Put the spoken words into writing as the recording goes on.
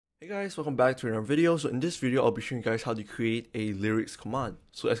Hey guys, welcome back to another video. So in this video, I'll be showing you guys how to create a lyrics command.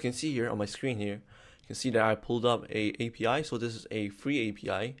 So as you can see here on my screen here, you can see that I pulled up a API. So this is a free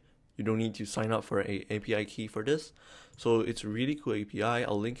API. You don't need to sign up for a API key for this. So it's a really cool API.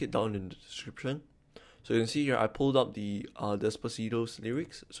 I'll link it down in the description. So you can see here, I pulled up the Despacito's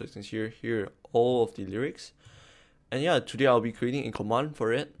lyrics. So you can see here all of the lyrics. And yeah, today I'll be creating a command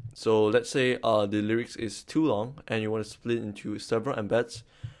for it. So let's say the lyrics is too long and you want to split it into several embeds.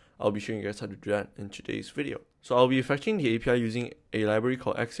 I'll be showing you guys how to do that in today's video. So I'll be fetching the API using a library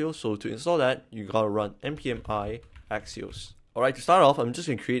called Axios. So to install that, you gotta run npm i axios. Alright, to start off, I'm just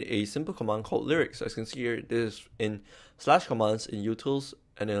gonna create a simple command called lyrics. As you can see here, this is in /commands in utils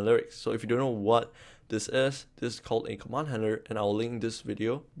and in lyrics. So if you don't know what this is called a command handler, and I'll link this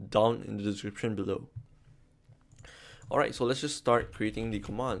video down in the description below. Alright, so let's just start creating the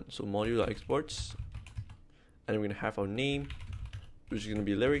command. So module.exports, and we're gonna have our name, which is going to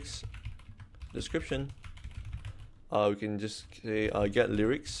be lyrics, description. We can just say get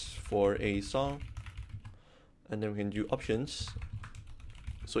lyrics for a song, and then we can do options.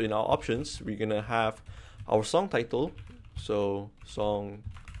 So in our options, we're going to have our song title, so song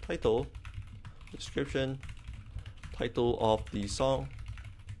title, description, title of the song,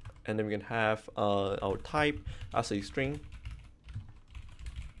 and then we can have our type as a string.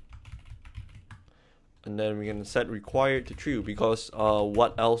 And then we're going to set required to true, because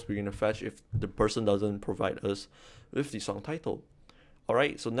what else we're going to fetch if the person doesn't provide us with the song title.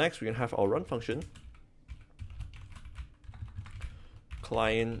 Alright, so next we're going to have our run function,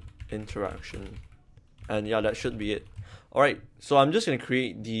 client interaction, and yeah, that should be it. Alright, so I'm just going to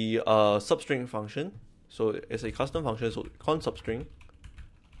create the substring function. So it's a custom function, so const substring,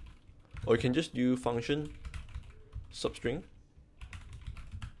 or you can just do function substring.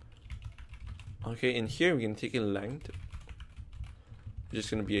 Okay, in here we can take in length, which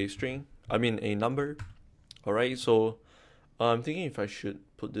is going to be a string, a number. Alright, so I'm thinking if I should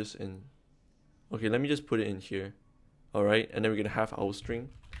put this in. Okay, let me just put it in here. Alright, and then we're going to have our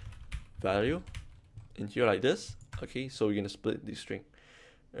string value in here like this. Okay, so we're going to split the string.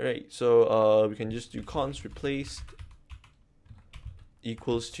 Alright, so we can just do const replace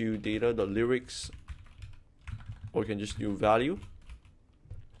equals to data.lyrics, or we can just do value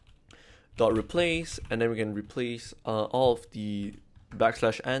dot replace, and then we can replace all of the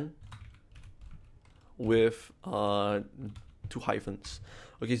 \n with 2 hyphens.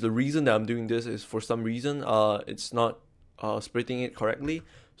 Okay, so the reason that I'm doing this is for some reason it's not splitting it correctly,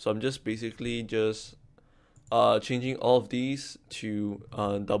 so I'm just basically just changing all of these to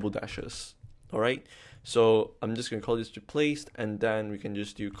double dashes. Alright, so I'm just gonna call this replaced, and then we can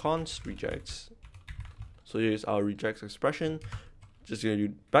just do const regex. So here's our regex expression. Just gonna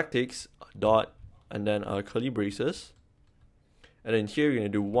do backticks dot and then curly braces, and then here you're gonna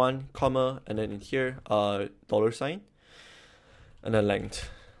do 1 comma, and then in here $, and then length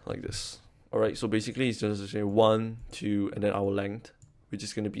like this. Alright, so basically it's just say 1, 2, and then our length, which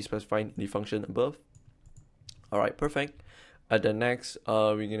is gonna be specified in the function above. Alright, perfect. And then next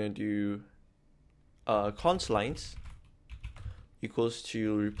we're gonna do const lines equals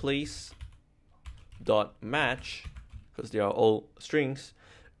to replace dot match, because they are all strings,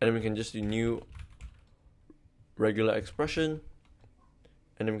 and then we can just do new regular expression,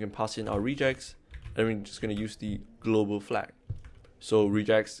 and then we can pass in our regex, and we're just going to use the global flag, so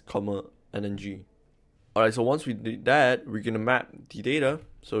regex comma and then g. Alright, so once we did that, we're going to map the data,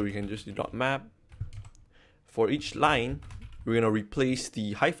 so we can just do dot map. For each line, we're going to replace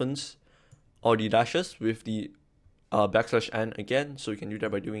the hyphens or the dashes with the \n again, so we can do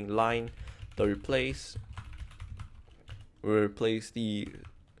that by doing line the replace. We'll replace the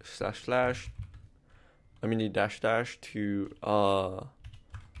the dash dash to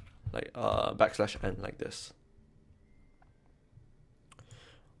 \n like this.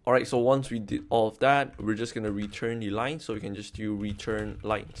 Alright, so once we did all of that, we're just gonna return the line, so we can just do return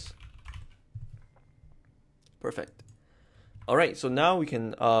lines. Perfect. Alright, so now we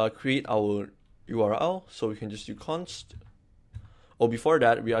can create our URL, so we can just do const. Oh, before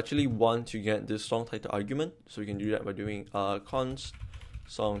that, we actually want to get this song title argument, so we can do that by doing const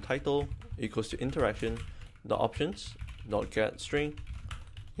song title equals to interaction the options dot get string,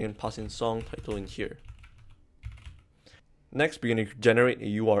 and pass in song title in here. Next, we're gonna generate a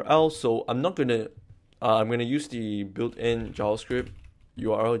URL. So I'm gonna use the built-in JavaScript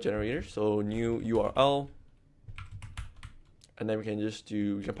URL generator. So new URL, and then we can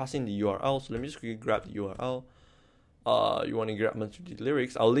pass in the URL. So let me just quickly grab the URL. You want to grab the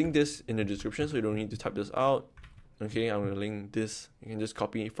lyrics. I'll link this in the description, so you don't need to type this out. Okay, I'm going to link this. You can just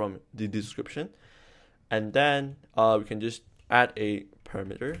copy it from the description. And then we can just add a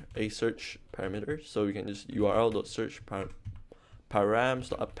parameter, a search parameter. So we can just url.search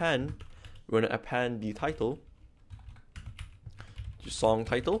params.append. We're going to append the title to song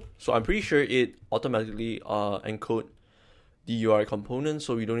title. So I'm pretty sure it automatically encode the URI component,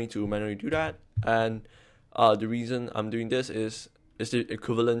 so we don't need to manually do that. And the reason I'm doing this is the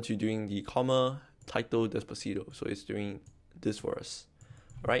equivalent to doing the comma title Despacito. So it's doing this for us.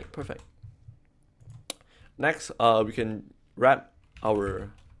 All right, perfect. Next, we can wrap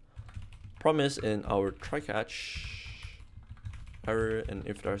our promise in our try catch error, and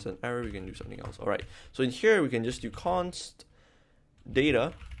if there's an error, we can do something else. All right, so in here we can just do const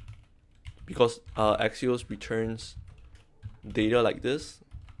data, because Axios returns data like this.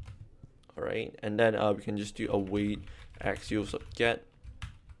 All right, and then we can just do await Axios.get,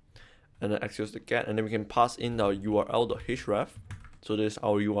 and then Axios.get, and then we can pass in our url.href. So this is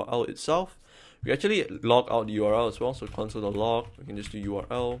our URL itself. We actually log out the URL as well, so console.log, we can just do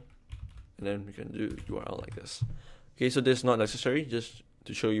URL, and then we can do URL like this. Okay, so this is not necessary, just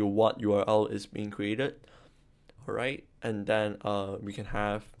to show you what URL is being created. All right, and then we can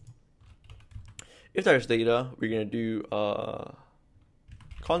have, if there's data, we're gonna do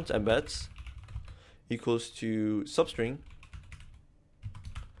const embeds equals to substring,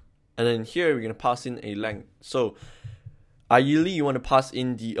 and then here we're gonna pass in a length. So ideally, you want to pass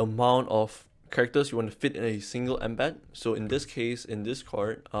in the amount of characters you want to fit in a single embed. So in this case, in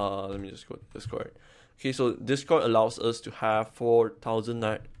Discord, let me just go to Discord. Okay, so Discord allows us to have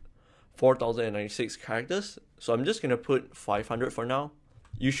 4,096 characters. So I'm just gonna put 500 for now.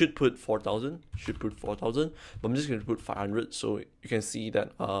 You should put 4,000. But I'm just gonna put 500, so you can see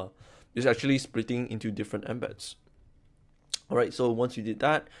that it's actually splitting into different embeds. All right, so once you did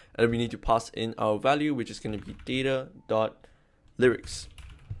that, and we need to pass in our value, which is going to be data.lyrics.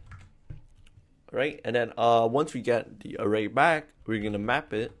 All right, and then once we get the array back, we're going to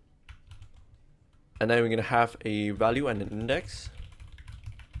map it, and then we're going to have a value and an index,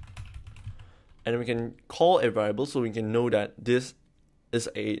 and we can call a variable so we can know that this is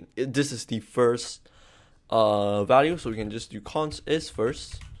the first value. So we can just do const is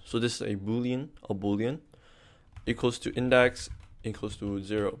first. So this is a boolean equals to index equals to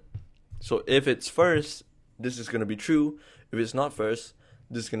 0. So if it's first, this is going to be true. If it's not first,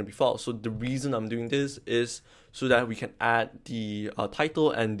 this is going to be false. So the reason I'm doing this is so that we can add the title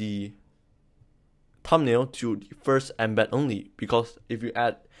and the thumbnail to the first embed only, because if you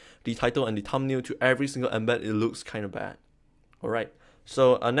add the title and the thumbnail to every single embed, it looks kind of bad. All right,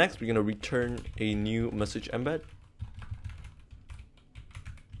 so next we're going to return a new message embed.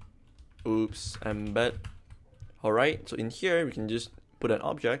 Oops, embed. All right, so in here we can just put an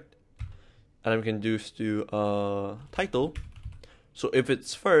object, and then we can just do title. So if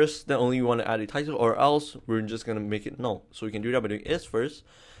it's first, then only you want to add a title, or else we're just gonna make it null. So we can do that by doing is first.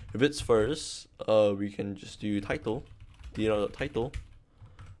 If it's first, we can just do title, title,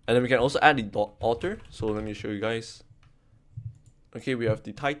 and then we can also add the author. So let me show you guys. Okay, we have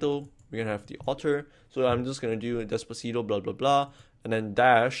the title, we're gonna have the author. So I'm just gonna do Despacito, blah blah blah, and then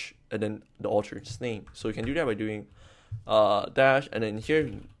dash, and then the author's name. So we can do that by doing dash, and then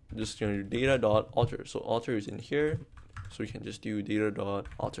here just gonna do data.author. So author is in here, so we can just do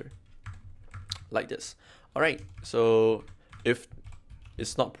data.author like this. All right, so if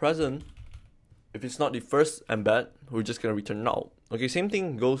it's not present, if it's not the first embed, we're just gonna return null. Okay, same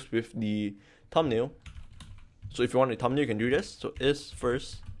thing goes with the thumbnail. So if you want a thumbnail, you can do this. So is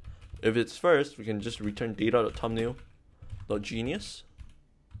first. If it's first, we can just return data.thumbnail.genius.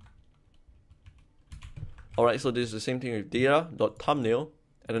 Alright, so this is the same thing with data.thumbnail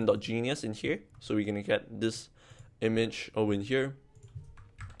and then .genius in here. So we're gonna get this image over in here.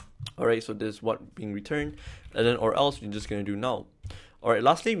 Alright, so this is what being returned, and then or else we're just gonna do null. Alright,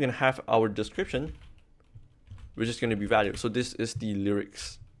 lastly, we're gonna have our description, which is gonna be value. So this is the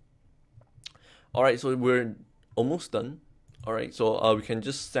lyrics. Alright, so we're almost done. Alright, so we can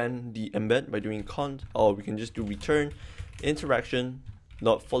just send the embed by doing const, or we can just do return interaction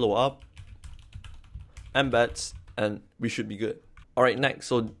dot follow up embeds, and we should be good. Alright, next,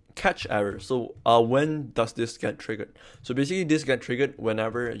 so catch error. So when does this get triggered? So basically this get triggered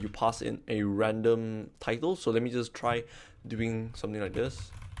whenever you pass in a random title. So let me just try doing something like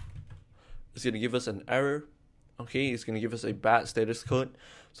this. It's gonna give us an error. Okay, it's gonna give us a bad status code.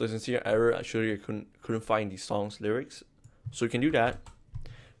 So as you can see, error, actually I couldn't find the song's lyrics. So you can do that.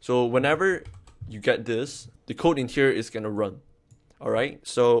 So whenever you get this, the code in here is gonna run. Alright,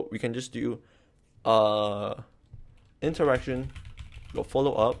 so we can just do interaction, go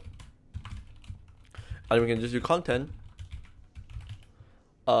follow up, and we can just do content.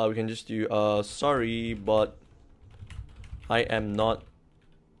 We can just do sorry, but I am not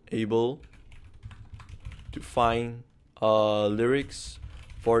able to find lyrics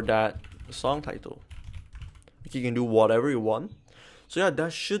for that song title. You can do whatever you want. So yeah,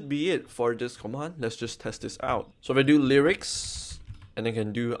 that should be it for this command. Let's just test this out. So if I do lyrics, and I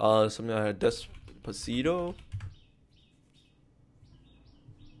can do something like Despacito.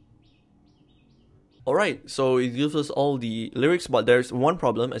 Alright, so it gives us all the lyrics, but there's one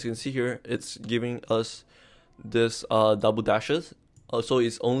problem. As you can see here, it's giving us this double dashes. So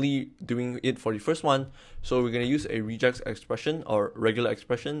it's only doing it for the first one. So we're going to use a regex expression or regular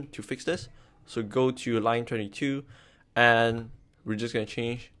expression to fix this. So go to line 22 and we're just going to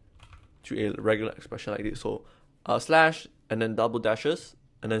change to a regular expression like this. So slash and then double dashes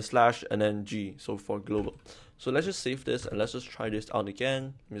and then slash and then G. So for global. So let's just save this and let's just try this out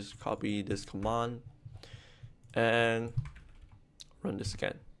again. Let me just copy this command and run this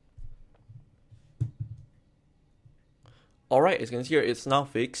again. Alright, as you can see here, it's now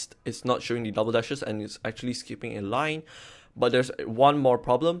fixed. It's not showing the double dashes and it's actually skipping a line. But there's one more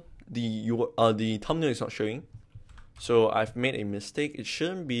problem. The thumbnail is not showing. So I've made a mistake. It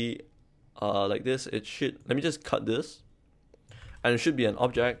shouldn't be like this. It should, let me just cut this. And it should be an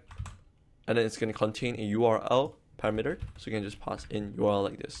object. And then it's going to contain a URL parameter. So you can just pass in URL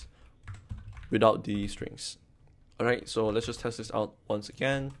like this without the strings. Alright, so let's just test this out once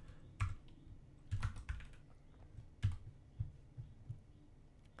again.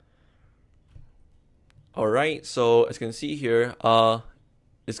 Alright, so as you can see here,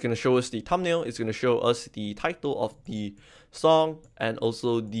 it's going to show us the thumbnail, it's going to show us the title of the song, and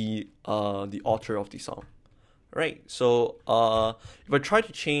also the author of the song. Right, so if I try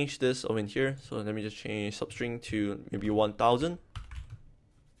to change this over in here, so let me just change substring to maybe 1000.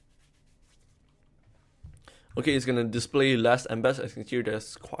 Okay, it's going to display less embeds. As you can see here,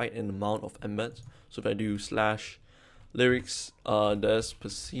 there's quite an amount of embeds. So if I do slash lyrics,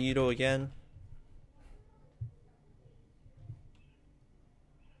 Despacito again.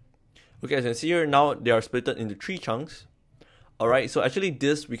 Okay, as you can see here, now they are split into 3 chunks. Alright, so actually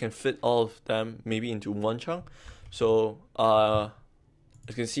this, we can fit all of them maybe into one chunk. So, as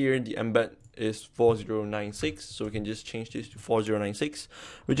you can see here, the embed is 4096. So we can just change this to 4096,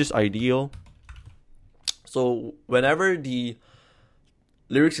 which is ideal. So whenever the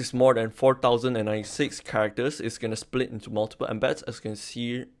lyrics is more than 4096 characters, it's going to split into multiple embeds, as you can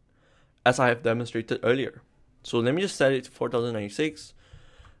see, as I have demonstrated earlier. So let me just set it to 4096.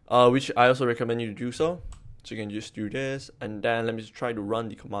 Which I also recommend you to do so. So you can just do this, and then let me just try to run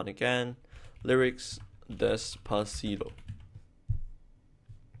the command again. Lyrics Despacito.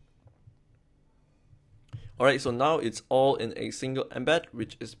 Alright, so now it's all in a single embed,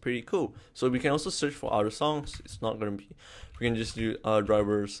 which is pretty cool. So we can also search for other songs. It's not going to be, we can just do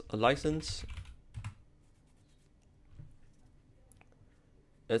driver's license.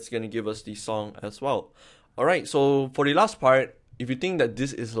 It's going to give us the song as well. Alright, so for the last part, if you think that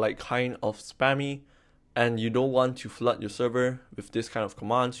this is like kind of spammy and you don't want to flood your server with this kind of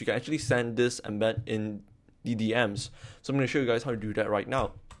commands, you can actually send this embed in the DMs. So I'm going to show you guys how to do that right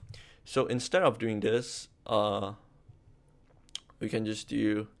now. So instead of doing this, we can just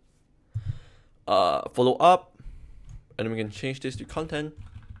do follow up, and we can change this to content,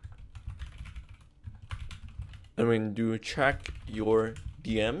 and we can do check your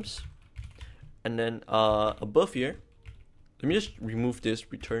DMs, and then above here, let me just remove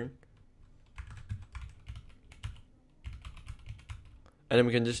this return, and then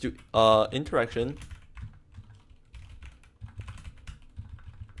we can just do interaction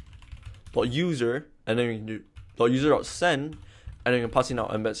 .user, and then we can do .user.send, and then we can pass in our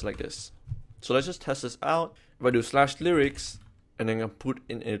embeds like this. So let's just test this out. If I do slash lyrics, and then I put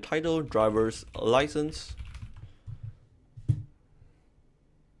in a title, driver's license,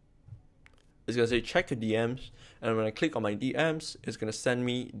 it's gonna say check your DMs, and when I click on my DMs, it's gonna send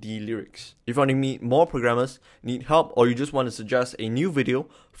me the lyrics. If you want to meet more programmers, need help, or you just want to suggest a new video,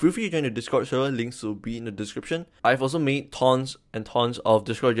 feel free to join the Discord server, links will be in the description. I've also made tons and tons of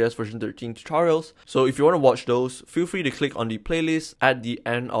Discord.js version 13 tutorials, so if you want to watch those, feel free to click on the playlist at the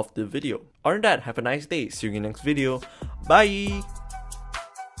end of the video. Other than that, have a nice day, see you in the next video, bye!